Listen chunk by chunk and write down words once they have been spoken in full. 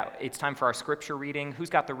It's time for our scripture reading. Who's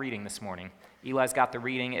got the reading this morning? Eli's got the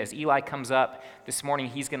reading. As Eli comes up this morning,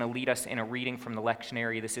 he's going to lead us in a reading from the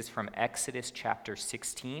lectionary. This is from Exodus chapter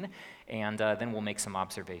 16, and then we'll make some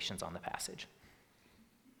observations on the passage.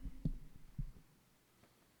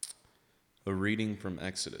 A reading from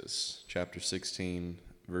Exodus chapter 16,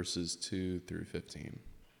 verses 2 through 15.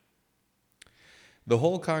 The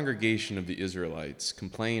whole congregation of the Israelites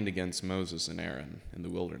complained against Moses and Aaron in the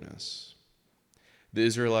wilderness. The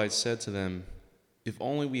Israelites said to them, "If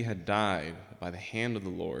only we had died by the hand of the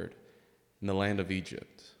Lord in the land of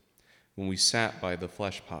Egypt, when we sat by the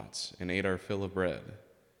flesh pots and ate our fill of bread.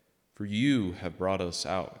 For you have brought us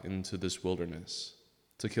out into this wilderness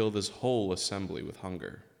to kill this whole assembly with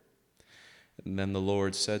hunger." And then the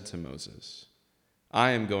Lord said to Moses,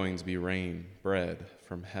 "I am going to rain bread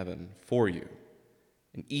from heaven for you,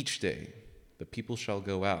 and each day the people shall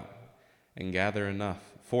go out and gather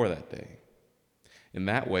enough for that day. In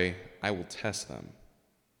that way I will test them,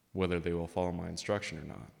 whether they will follow my instruction or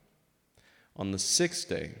not. On the sixth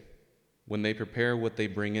day, when they prepare what they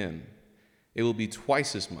bring in, it will be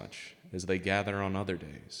twice as much as they gather on other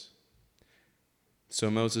days." So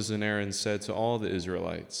Moses and Aaron said to all the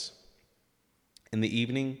Israelites, "In the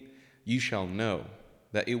evening you shall know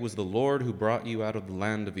that it was the Lord who brought you out of the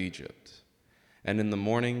land of Egypt. And in the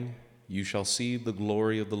morning you shall see the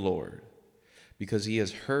glory of the Lord, because he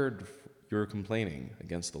has heard your complaining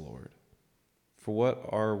against the Lord. For what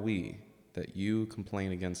are we that you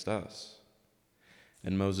complain against us?"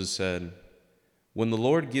 And Moses said, "When the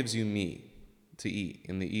Lord gives you meat to eat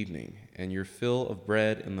in the evening and your fill of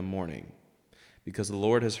bread in the morning, because the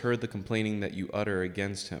Lord has heard the complaining that you utter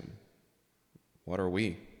against him, what are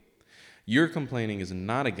we? Your complaining is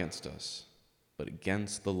not against us, but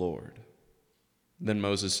against the Lord." Then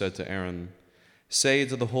Moses said to Aaron, "Say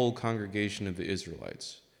to the whole congregation of the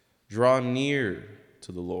Israelites, 'Draw near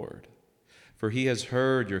to the Lord, for he has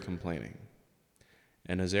heard your complaining.'"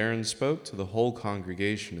 And as Aaron spoke to the whole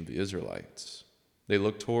congregation of the Israelites, they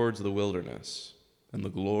looked towards the wilderness, and the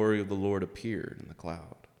glory of the Lord appeared in the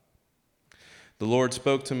cloud. The Lord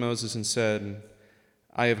spoke to Moses and said,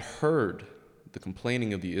 "I have heard the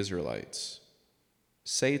complaining of the Israelites.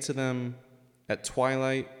 Say to them, 'At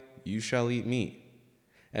twilight you shall eat meat,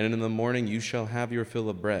 and in the morning you shall have your fill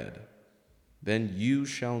of bread. Then you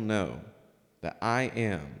shall know that I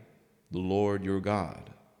am the Lord your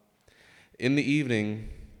God.'" In the evening,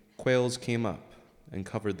 quails came up and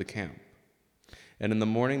covered the camp, and in the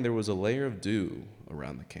morning there was a layer of dew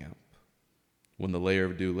around the camp. When the layer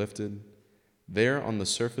of dew lifted, there on the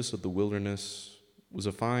surface of the wilderness was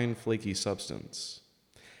a fine flaky substance,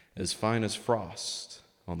 as fine as frost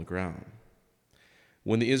on the ground.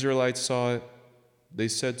 When the Israelites saw it, they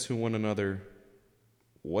said to one another,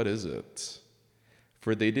 "What is it?"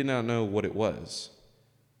 For they did not know what it was.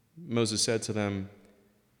 Moses said to them,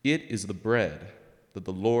 "It is the bread that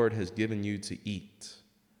the Lord has given you to eat."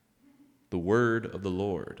 The word of the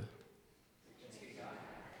Lord.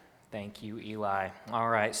 Thank you, Eli. All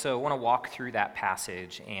right, so I want to walk through that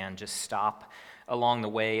passage and just stop along the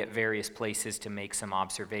way at various places to make some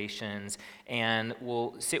observations, and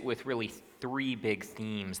we'll sit with really three big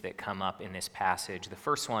themes that come up in this passage. The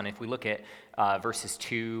first one, if we look at verses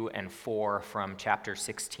 2 and 4 from chapter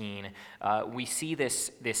 16, we see this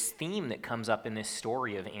theme that comes up in this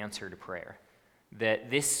story of answered prayer. That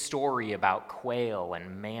this story about quail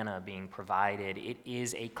and manna being provided, it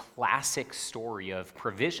is a classic story of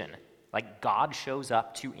provision. Like God shows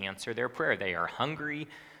up to answer their prayer. They are hungry,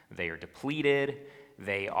 they are depleted,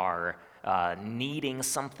 they are needing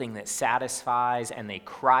something that satisfies, and they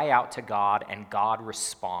cry out to God, and God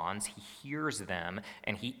responds. He hears them,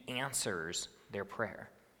 and he answers their prayer.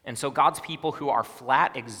 And so God's people who are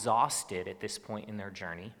flat exhausted at this point in their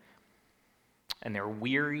journey, and they're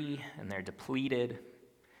weary, and they're depleted,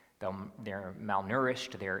 they're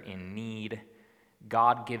malnourished, they're in need,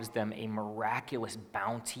 God gives them a miraculous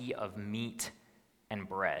bounty of meat and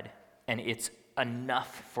bread, and it's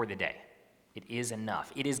enough for the day. It is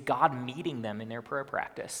enough. It is God meeting them in their prayer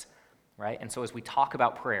practice, right? And so as we talk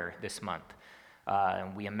about prayer this month,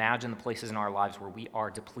 we imagine the places in our lives where we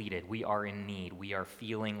are depleted, we are in need, we are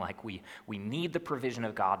feeling like we need the provision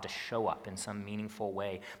of God to show up in some meaningful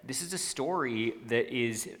way. This is a story that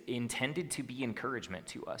is intended to be encouragement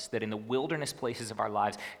to us, that in the wilderness places of our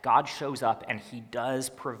lives, God shows up and he does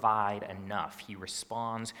provide enough. He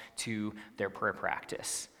responds to their prayer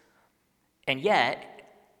practice. And yet,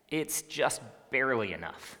 it's just barely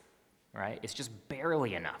enough, right? It's just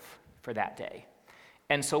barely enough for that day.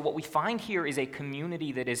 And so what we find here is a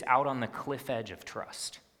community that is out on the cliff edge of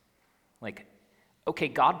trust. Like, okay,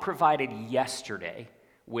 God provided yesterday.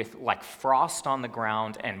 with like frost on the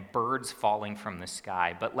ground and birds falling from the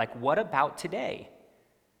sky. But like, what about today?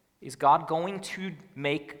 Is God going to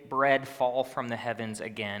make bread fall from the heavens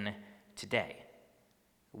again today?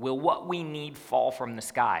 Will what we need fall from the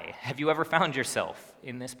sky? Have you ever found yourself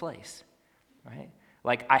in this place? Right?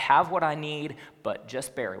 Like, I have what I need, but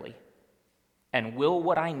just barely. And will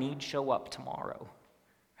what I need show up tomorrow?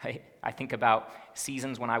 Right? I think about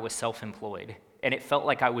seasons when I was self-employed, and it felt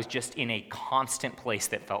like I was just in a constant place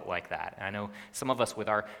that felt like that. And I know some of us with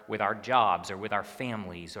our jobs or with our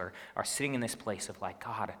families are sitting in this place of like,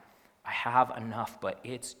 God, I have enough, but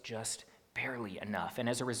it's just barely enough. And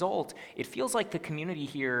as a result, it feels like the community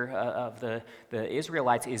here of the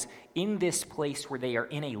Israelites is in this place where they are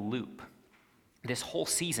in a loop. This whole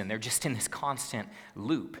season, they're just in this constant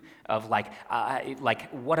loop of like,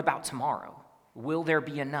 what about tomorrow? Will there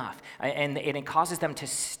be enough? And it causes them to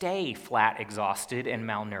stay flat, exhausted, and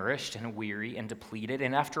malnourished, and weary, and depleted.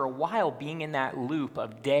 And after a while, being in that loop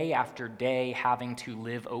of day after day, having to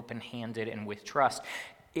live open-handed and with trust,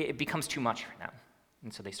 it becomes too much for them.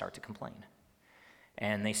 And so they start to complain.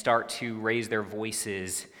 And they start to raise their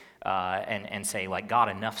voices and say, like, God,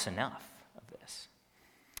 enough's enough of this.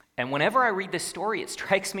 And whenever I read this story, it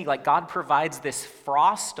strikes me like God provides this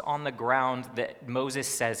frost on the ground that Moses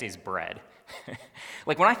says is bread.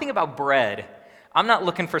 Like, when I think about bread, I'm not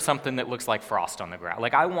looking for something that looks like frost on the ground.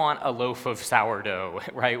 Like, I want a loaf of sourdough,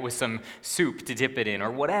 right, with some soup to dip it in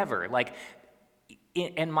or whatever. Like,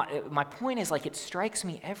 and my point is, like, it strikes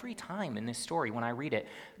me every time in this story when I read it,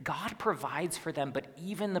 God provides for them, but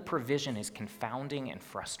even the provision is confounding and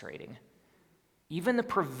frustrating. Even the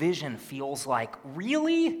provision feels like,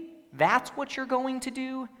 really? That's what you're going to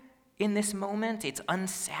do in this moment? It's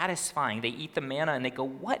unsatisfying. They eat the manna and they go,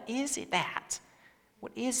 what is that?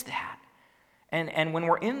 What is that? And when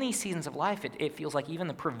we're in these seasons of life, it feels like even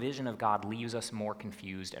the provision of God leaves us more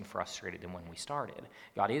confused and frustrated than when we started.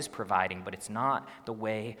 God is providing, but it's not the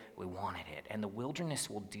way we wanted it. And the wilderness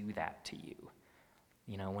will do that to you.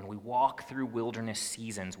 You know, when we walk through wilderness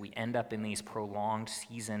seasons, we end up in these prolonged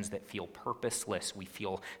seasons that feel purposeless. We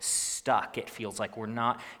feel stuck. It feels like we're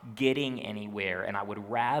not getting anywhere, and I would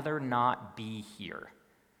rather not be here.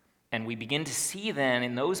 And we begin to see then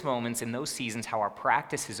in those moments, in those seasons, how our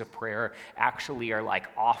practices of prayer actually are like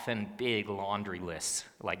often big laundry lists.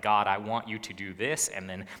 Like, God, I want you to do this, and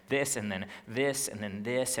then this, and then this, and then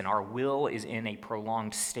this. And our will is in a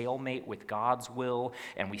prolonged stalemate with God's will.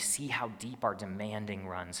 And we see how deep our demanding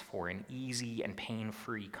runs for an easy and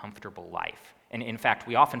pain-free, comfortable life. And in fact,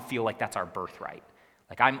 we often feel like that's our birthright.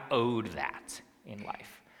 Like, I'm owed that in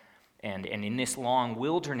life. And in this long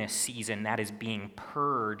wilderness season, that is being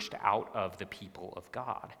purged out of the people of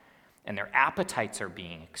God. And their appetites are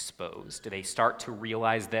being exposed. They start to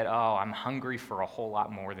realize that, oh, I'm hungry for a whole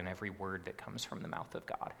lot more than every word that comes from the mouth of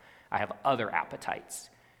God. I have other appetites.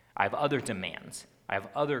 I have other demands. I have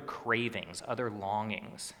other cravings, other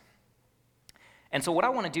longings. And so what I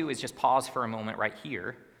want to do is just pause for a moment right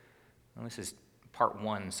here. Well, this is part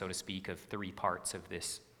one, so to speak, of 3 parts of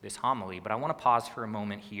this homily, but I want to pause for a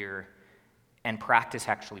moment here and practice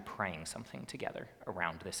actually praying something together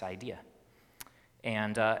around this idea.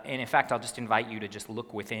 And in fact, I'll just invite you to just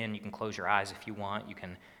look within. You can close your eyes if you want. You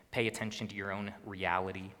can pay attention to your own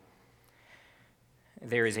reality.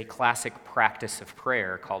 There is a classic practice of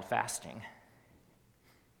prayer called fasting.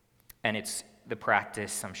 And it's the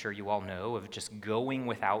practice, I'm sure you all know, of just going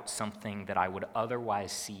without something that I would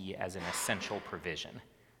otherwise see as an essential provision.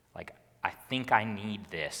 Like, I think I need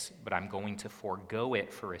this, but I'm going to forego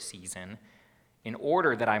it for a season in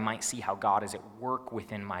order that I might see how God is at work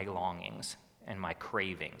within my longings and my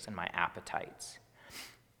cravings and my appetites.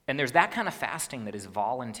 And there's that kind of fasting that is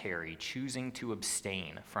voluntary, choosing to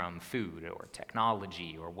abstain from food or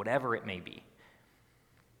technology or whatever it may be.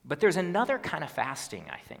 But there's another kind of fasting,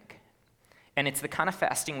 I think. And it's the kind of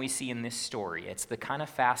fasting we see in this story. It's the kind of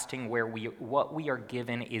fasting where what we are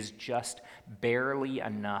given is just barely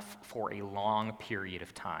enough for a long period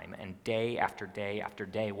of time. And day after day after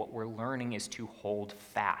day, what we're learning is to hold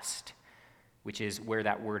fast, which is where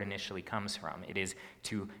that word initially comes from. It is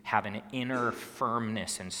to have an inner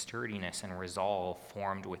firmness and sturdiness and resolve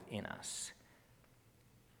formed within us.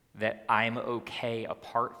 That I'm okay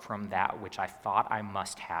apart from that which I thought I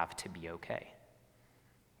must have to be okay.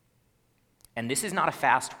 And this is not a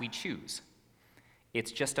fast we choose.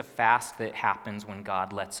 It's just a fast that happens when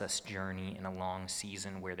God lets us journey in a long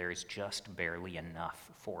season where there is just barely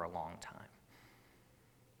enough for a long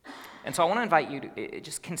time. And so I want to invite you to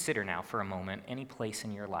just consider now for a moment any place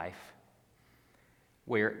in your life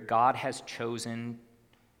where God has chosen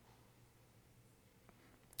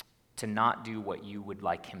to not do what you would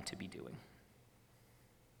like him to be doing.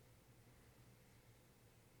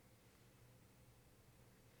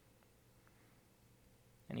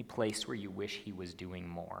 Any place where you wish he was doing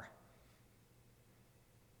more?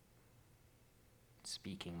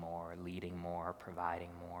 Speaking more, leading more,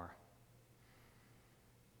 providing more.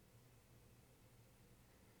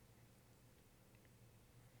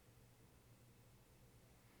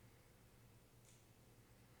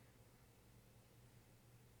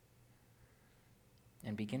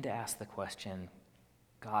 And begin to ask the question,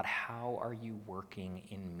 God, how are you working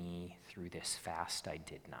in me through this fast I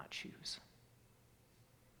did not choose?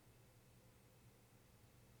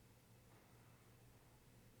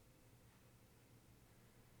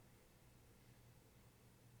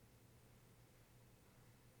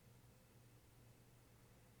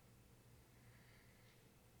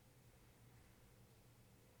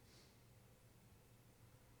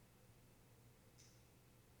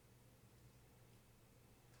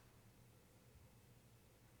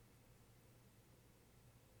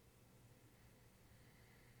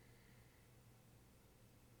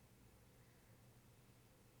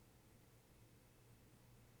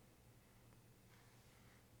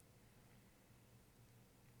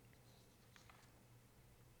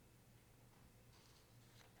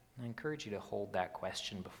 I encourage you to hold that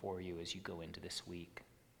question before you as you go into this week,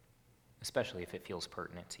 especially if it feels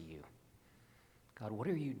pertinent to you. God, what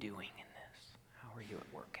are you doing in this? How are you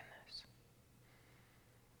at work in this?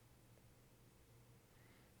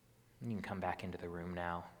 You can come back into the room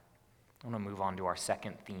now. I want to move on to our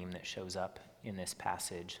second theme that shows up in this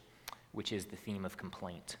passage, which is the theme of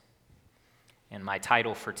complaint. And my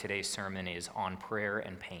title for today's sermon is On Prayer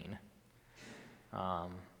and Pain.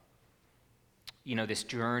 This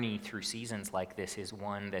journey through seasons like this is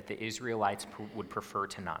one that the Israelites would prefer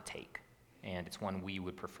to not take. And it's one we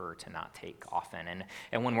would prefer to not take often.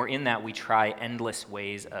 And when we're in that, we try endless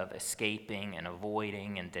ways of escaping and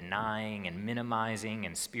avoiding and denying and minimizing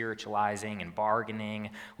and spiritualizing and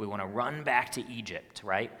bargaining. We want to run back to Egypt,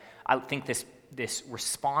 right? I think this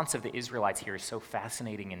response of the Israelites here is so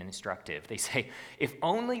fascinating and instructive. They say, if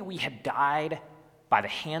only we had died by the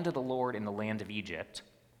hand of the Lord in the land of Egypt,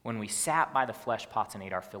 when we sat by the flesh pots and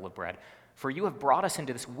ate our fill of bread, for you have brought us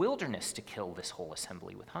into this wilderness to kill this whole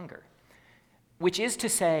assembly with hunger. Which is to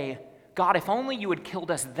say, God, if only you had killed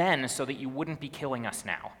us then so that you wouldn't be killing us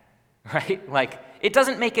now, right? It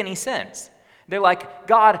doesn't make any sense. They're like,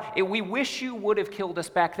 God, we wish you would have killed us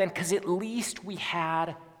back then because at least we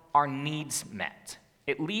had our needs met.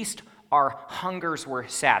 At least our hungers were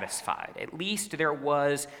satisfied. At least there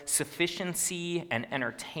was sufficiency and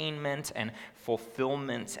entertainment and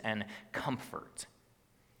fulfillment and comfort.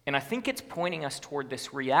 And I think it's pointing us toward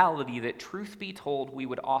this reality that, truth be told, we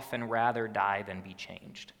would often rather die than be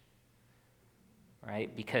changed,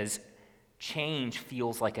 right? Because change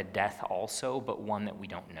feels like a death also, but one that we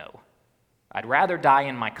don't know. I'd rather die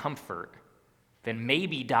in my comfort than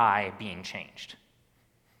maybe die being changed.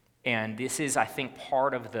 And this is, I think,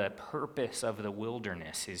 part of the purpose of the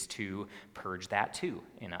wilderness is to purge that too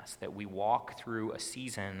in us, that we walk through a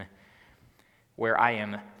season where I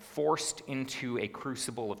am forced into a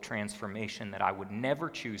crucible of transformation that I would never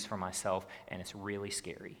choose for myself, and it's really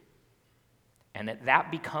scary. And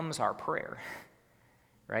that becomes our prayer,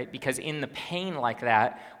 right? Because in the pain like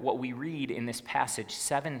that, what we read in this passage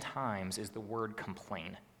 7 times is the word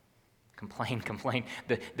complain. Complain.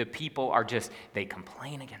 The people are just, they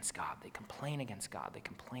complain against God, they complain against God, they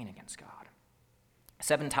complain against God.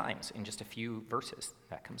 7 times in just a few verses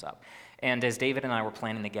that comes up. And as David and I were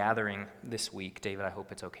planning the gathering this week, David, I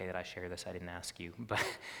hope it's okay that I share this, I didn't ask you, but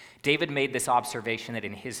David made this observation that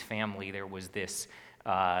in his family there was this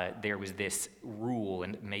rule,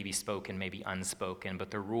 and maybe spoken, maybe unspoken,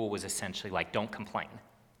 but the rule was essentially like, don't complain,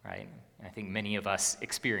 right? And I think many of us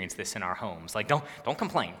experience this in our homes, like don't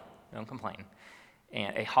complain. Don't complain.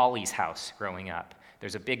 And at Holly's house growing up,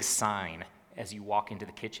 there's a big sign as you walk into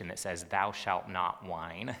the kitchen that says, "Thou shalt not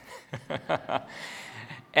whine."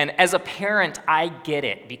 And as a parent, I get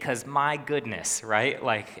it because my goodness, right?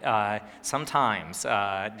 Sometimes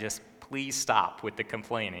just please stop with the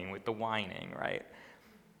complaining, with the whining, right?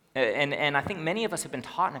 And I think many of us have been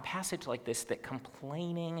taught in a passage like this that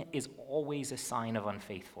complaining is always a sign of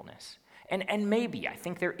unfaithfulness. And maybe, I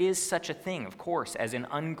think there is such a thing, of course, as an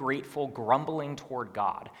ungrateful grumbling toward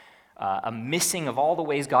God, a missing of all the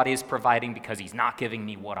ways God is providing because he's not giving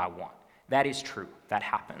me what I want. That is true. That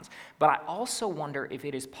happens. But I also wonder if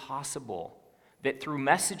it is possible that through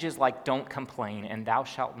messages like don't complain and thou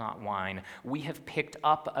shalt not whine, we have picked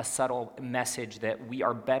up a subtle message that we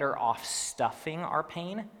are better off stuffing our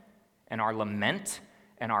pain and our lament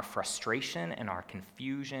and our frustration and our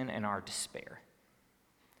confusion and our despair.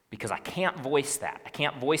 Because I can't voice that. I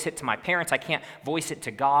can't voice it to my parents. I can't voice it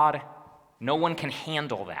to God. No one can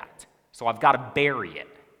handle that. So I've got to bury it.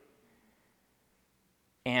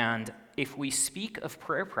 And if we speak of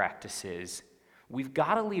prayer practices, we've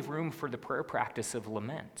got to leave room for the prayer practice of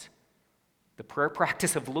lament. The prayer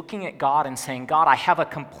practice of looking at God and saying, God, I have a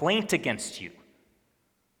complaint against you.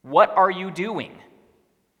 What are you doing?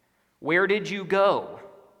 Where did you go?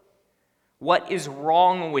 What is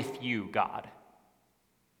wrong with you, God?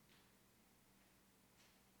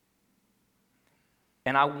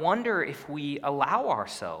 And I wonder if we allow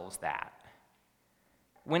ourselves that.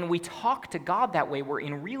 When we talk to God that way, we're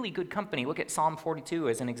in really good company. Look at Psalm 42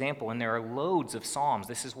 as an example, and there are loads of Psalms.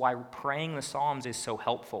 This is why praying the Psalms is so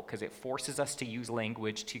helpful, because it forces us to use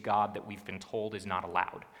language to God that we've been told is not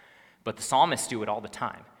allowed. But the psalmists do it all the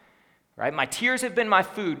time, right? My tears have been my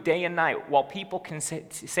food day and night, while people can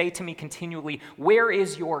say to me continually, where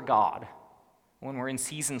is your God? When we're in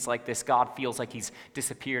seasons like this, God feels like he's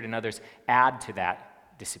disappeared, and others add to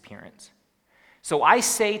that disappearance. So I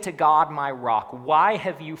say to God, my rock, why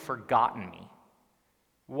have you forgotten me?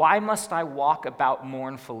 Why must I walk about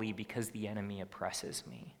mournfully because the enemy oppresses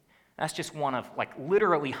me? That's just one of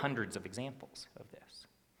literally hundreds of examples of this.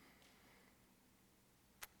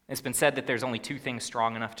 It's been said that there's only two things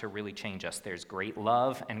strong enough to really change us. There's great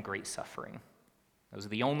love and great suffering. Those are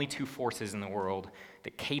the only two forces in the world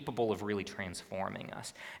that are capable of really transforming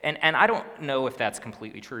us. And I don't know if that's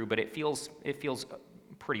completely true, but it feels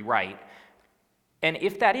pretty right. And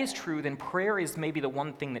if that is true, then prayer is maybe the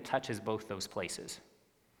one thing that touches both those places.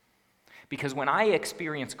 Because when I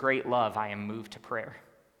experience great love, I am moved to prayer.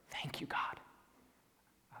 Thank you, God.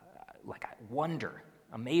 Wonder,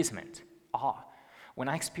 amazement, awe. When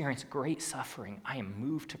I experience great suffering, I am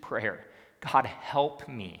moved to prayer. God, help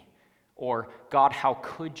me. Or, God, how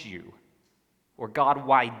could you? Or, God,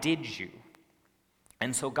 why did you?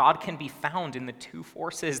 And so God can be found in the two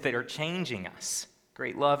forces that are changing us,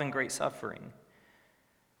 great love and great suffering.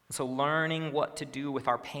 So learning what to do with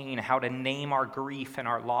our pain, how to name our grief and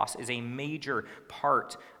our loss is a major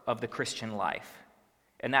part of the Christian life.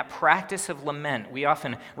 And that practice of lament, we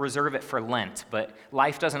often reserve it for Lent, but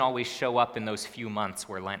life doesn't always show up in those few months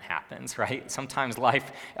where Lent happens, right? Sometimes Lent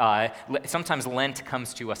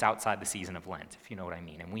comes to us outside the season of Lent, if you know what I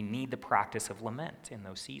mean. And we need the practice of lament in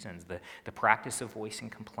those seasons, the practice of voicing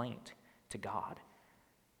complaint to God.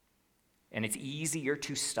 And it's easier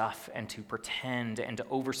to stuff and to pretend and to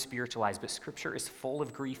over-spiritualize, but Scripture is full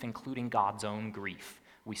of grief, including God's own grief.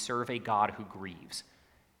 We serve a God who grieves.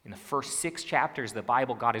 In the first 6 chapters of the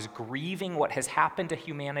Bible, God is grieving what has happened to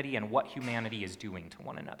humanity and what humanity is doing to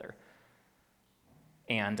one another.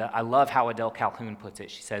 And I love how Adele Calhoun puts it.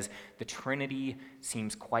 She says, the Trinity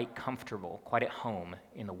seems quite comfortable, quite at home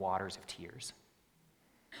in the waters of tears.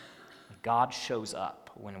 God shows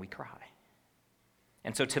up when we cry.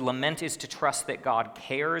 And so to lament is to trust that God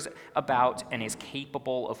cares about and is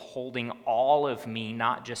capable of holding all of me,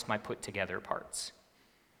 not just my put-together parts.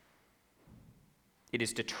 It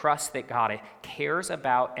is to trust that God cares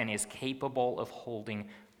about and is capable of holding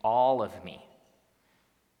all of me,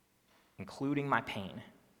 including my pain.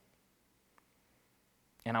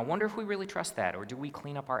 And I wonder if we really trust that, or do we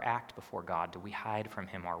clean up our act before God? Do we hide from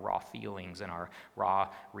him our raw feelings and our raw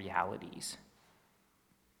realities?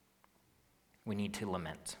 We need to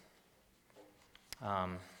lament.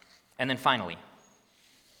 And then finally, I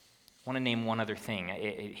want to name one other thing.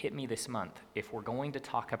 It hit me this month. If we're going to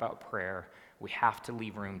talk about prayer, we have to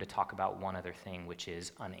leave room to talk about one other thing, which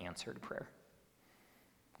is unanswered prayer.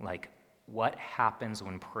 What happens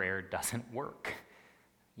when prayer doesn't work?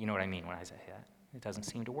 You know what I mean when I say that? It doesn't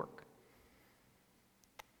seem to work.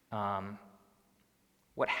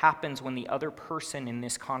 What happens when the other person in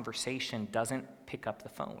this conversation doesn't pick up the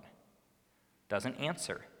phone? Doesn't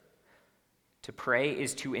answer. To pray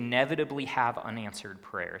is to inevitably have unanswered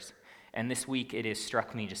prayers. And this week it has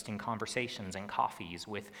struck me just in conversations and coffees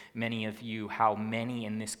with many of you how many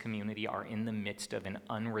in this community are in the midst of an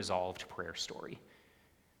unresolved prayer story.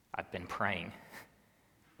 I've been praying,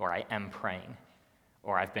 or I am praying,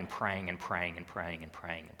 or I've been praying and praying and praying and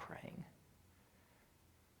praying and praying.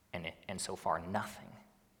 And so far, nothing.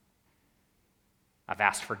 I've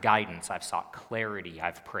asked for guidance, I've sought clarity,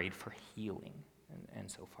 I've prayed for healing, and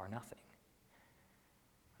so far nothing.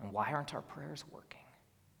 And why aren't our prayers working?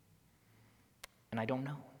 And I don't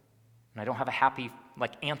know. And I don't have a happy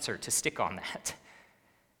answer to stick on that.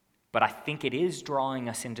 But I think it is drawing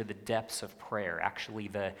us into the depths of prayer. Actually,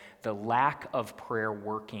 the lack of prayer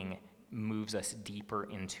working moves us deeper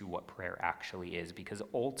into what prayer actually is, because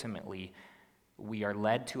ultimately we are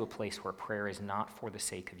led to a place where prayer is not for the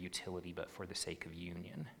sake of utility, but for the sake of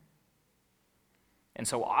union. And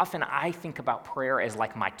so often I think about prayer as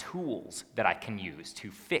like my tools that I can use to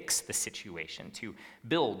fix the situation, to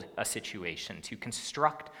build a situation, to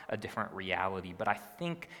construct a different reality. But I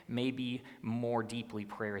think maybe more deeply,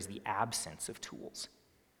 prayer is the absence of tools,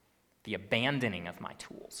 the abandoning of my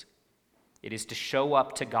tools. It is to show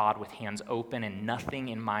up to God with hands open and nothing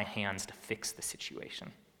in my hands to fix the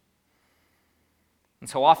situation. And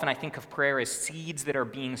so often I think of prayer as seeds that are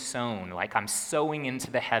being sown, like I'm sowing into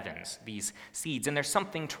the heavens, these seeds. And there's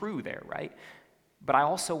something true there, right? But I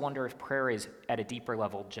also wonder if prayer is, at a deeper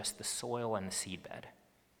level, just the soil and the seedbed.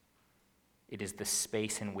 It is the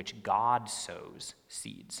space in which God sows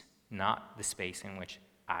seeds, not the space in which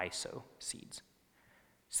I sow seeds.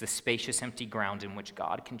 It's the spacious, empty ground in which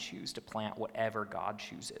God can choose to plant whatever God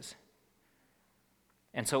chooses.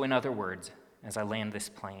 And so, in other words, as I land this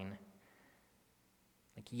plane,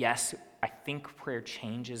 yes, I think prayer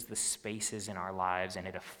changes the spaces in our lives and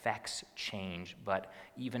it affects change, but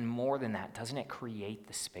even more than that, doesn't it create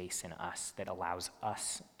the space in us that allows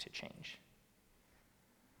us to change?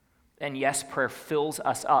 And yes, prayer fills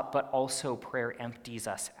us up, but also prayer empties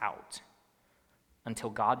us out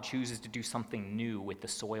until God chooses to do something new with the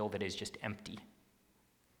soil that is just empty.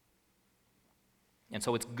 And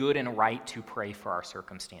so it's good and right to pray for our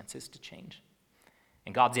circumstances to change.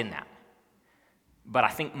 And God's in that. But I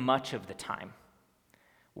think much of the time,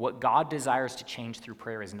 what God desires to change through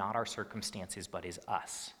prayer is not our circumstances, but is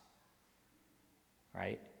us.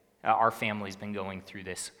 Right? Our family's been going through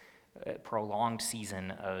this prolonged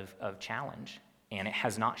season of challenge, and it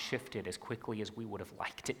has not shifted as quickly as we would have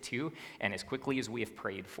liked it to, and as quickly as we have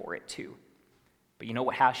prayed for it to. But you know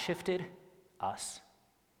what has shifted? Us.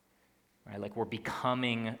 Right? Like we're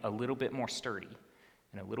becoming a little bit more sturdy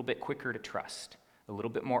and a little bit quicker to trust, a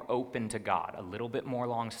little bit more open to God, a little bit more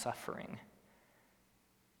long-suffering.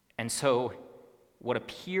 And so what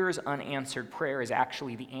appears unanswered prayer is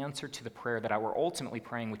actually the answer to the prayer that I were ultimately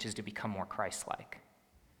praying, which is to become more Christ-like,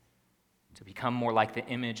 to become more like the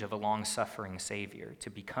image of a long-suffering Savior, to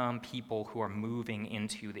become people who are moving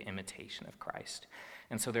into the imitation of Christ.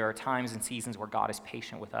 And so there are times and seasons where God is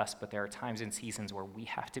patient with us, but there are times and seasons where we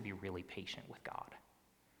have to be really patient with God.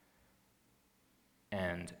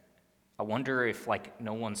 And I wonder if,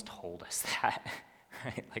 no one's told us that,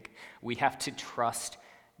 right? We have to trust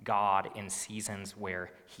God in seasons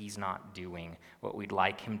where he's not doing what we'd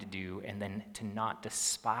like him to do, and then to not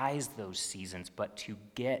despise those seasons, but to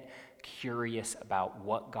get curious about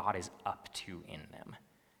what God is up to in them.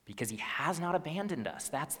 Because he has not abandoned us.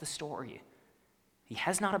 That's the story. He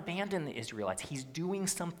has not abandoned the Israelites. He's doing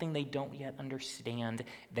something they don't yet understand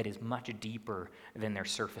that is much deeper than their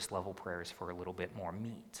surface level prayers for a little bit more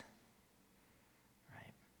meat.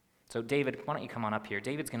 So David, why don't you come on up here?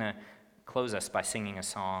 David's going to close us by singing a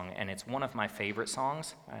song, and it's one of my favorite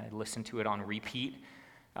songs. I listened to it on repeat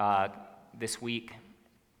this week.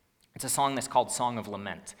 It's a song that's called Song of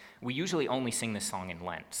Lament. We usually only sing this song in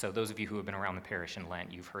Lent, so those of you who have been around the parish in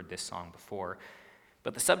Lent, you've heard this song before.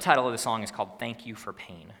 But the subtitle of the song is called Thank You for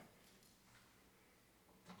Pain.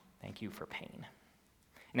 Thank you for pain.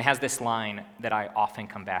 And it has this line that I often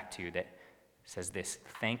come back to that says this: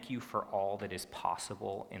 thank you for all that is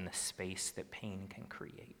possible in the space that pain can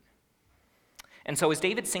create. And so as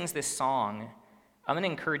David sings this song, I'm going to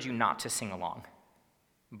encourage you not to sing along,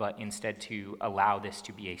 but instead to allow this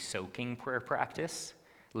to be a soaking prayer practice.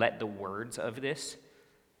 Let the words of this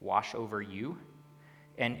wash over you,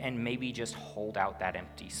 and maybe just hold out that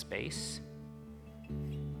empty space.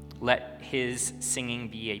 Let his singing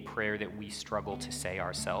be a prayer that we struggle to say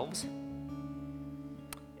ourselves.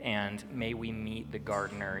 And may we meet the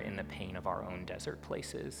gardener in the pain of our own desert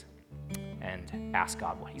places and ask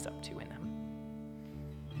God what he's up to in them.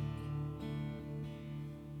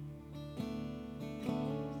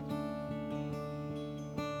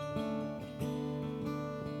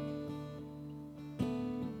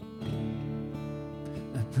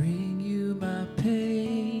 I bring you my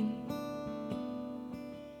pain.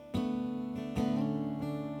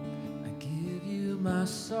 I give you my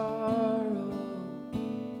sorrow.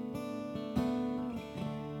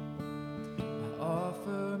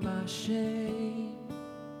 Offer my shame,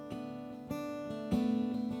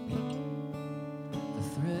 the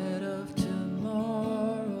threat of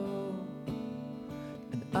tomorrow,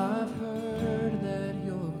 and I've heard that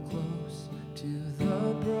you're close to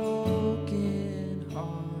the broken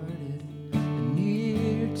hearted and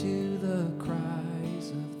near to the cries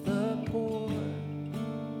of the poor.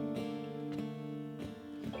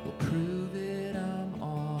 We'll prove it, I'm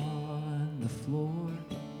on the floor.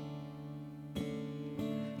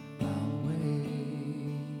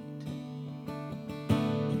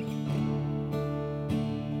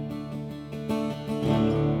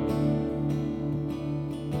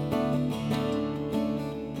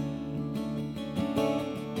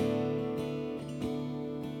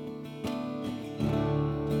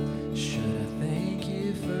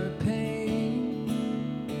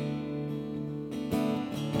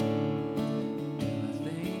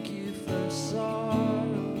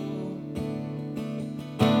 sorrow.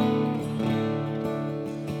 I'll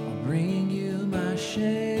bring you my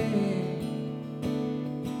shame,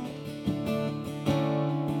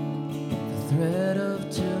 the threat of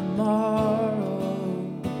tomorrow,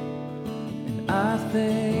 and I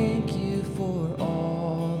thank you for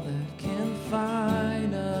all that can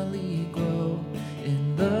finally grow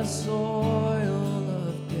in the soil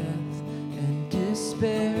of death and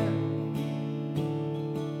despair.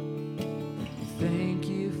 Thank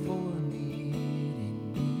you for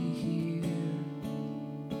meeting me here.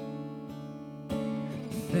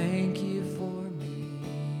 Thank you for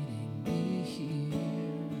meeting me here.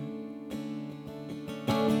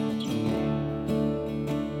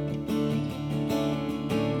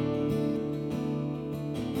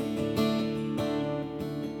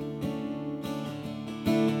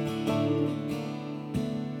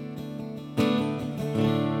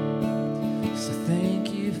 So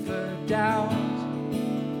thank you for doubt.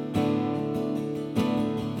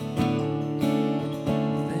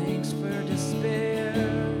 Thanks for despair.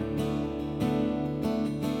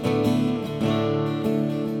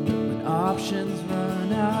 When options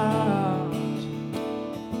run out,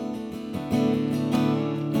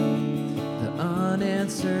 the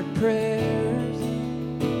unanswered prayers,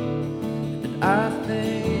 and I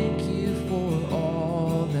thank you for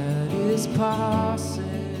all that is possible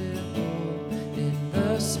in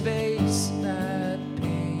the space that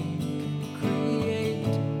pain can create.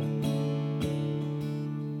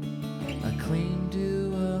 I cling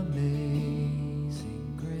to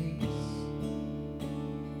amazing grace.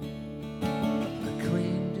 I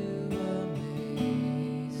cling to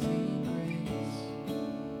amazing grace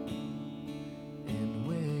and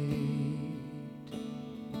wait.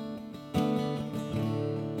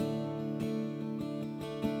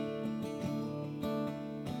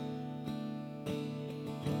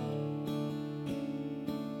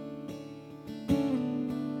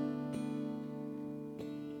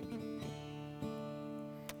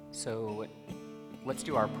 So let's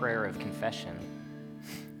do our prayer of confession.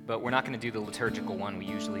 But we're not going to do the liturgical one we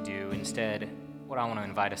usually do. Instead, what I want to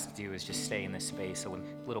invite us to do is just stay in this space a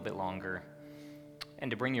little bit longer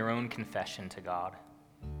and to bring your own confession to God.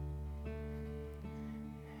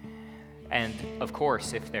 And of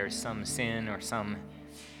course, if there's some sin or some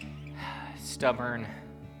stubborn,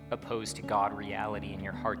 opposed to God reality in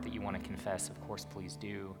your heart that you want to confess, of course, please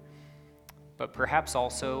do. But perhaps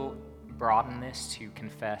also broaden this to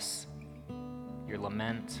confess your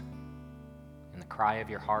lament and the cry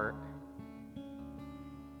of your heart.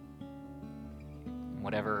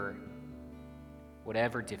 Whatever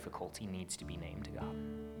difficulty needs to be named to God.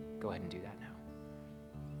 Go ahead and do that now.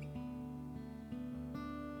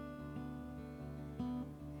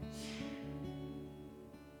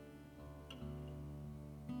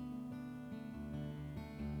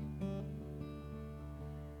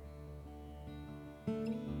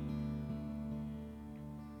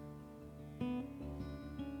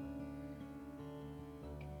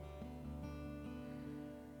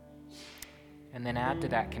 And then add to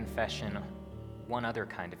that confession one other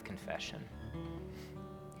kind of confession,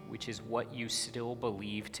 which is what you still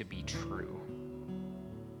believe to be true.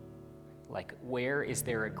 Like, where is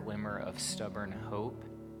there a glimmer of stubborn hope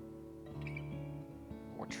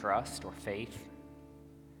or trust or faith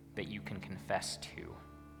that you can confess to?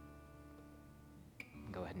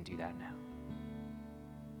 Go ahead and do that now.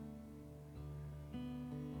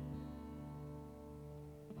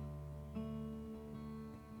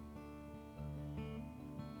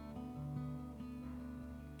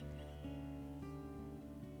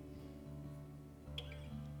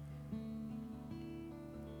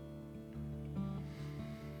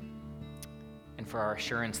 And for our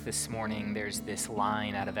assurance this morning, there's this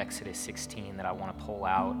line out of Exodus 16 that I want to pull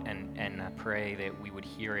out and pray that we would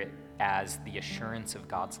hear it as the assurance of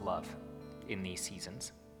God's love in these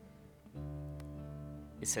seasons.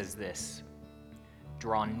 It says this: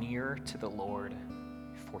 "Draw near to the Lord,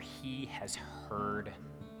 for he has heard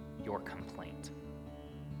your complaint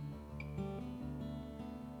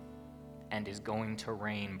and is going to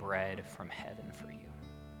rain bread from heaven for you."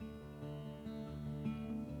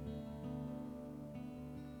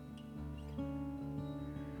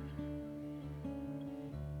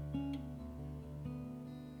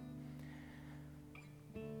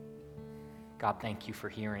 God, thank you for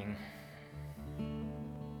hearing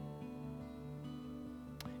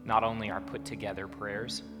not only our put together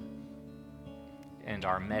prayers and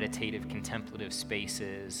our meditative, contemplative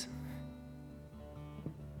spaces,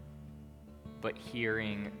 but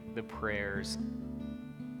hearing the prayers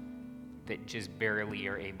that just barely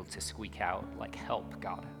are able to squeak out like, "Help,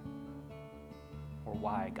 God," or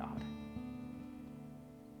 "Why, God?"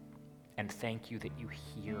 And thank you that you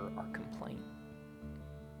hear our complaint.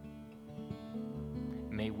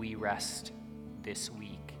 May we rest this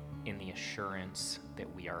week in the assurance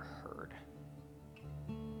that we are heard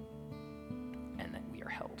and that we are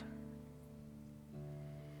held.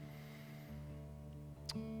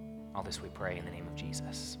 All this we pray in the name of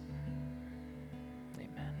Jesus.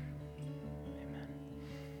 Amen.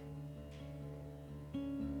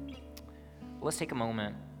 Amen. Let's take a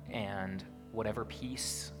moment and whatever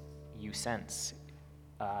peace you sense,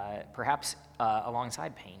 perhaps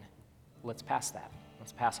alongside pain, let's pass that.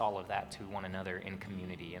 Let's pass all of that to one another in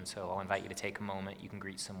community. And so I'll invite you to take a moment. You can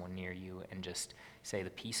greet someone near you and just say, the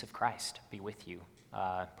peace of Christ be with you.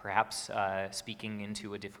 Perhaps speaking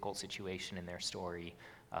into a difficult situation in their story,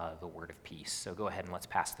 the word of peace. So go ahead and let's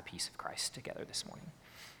pass the peace of Christ together this morning.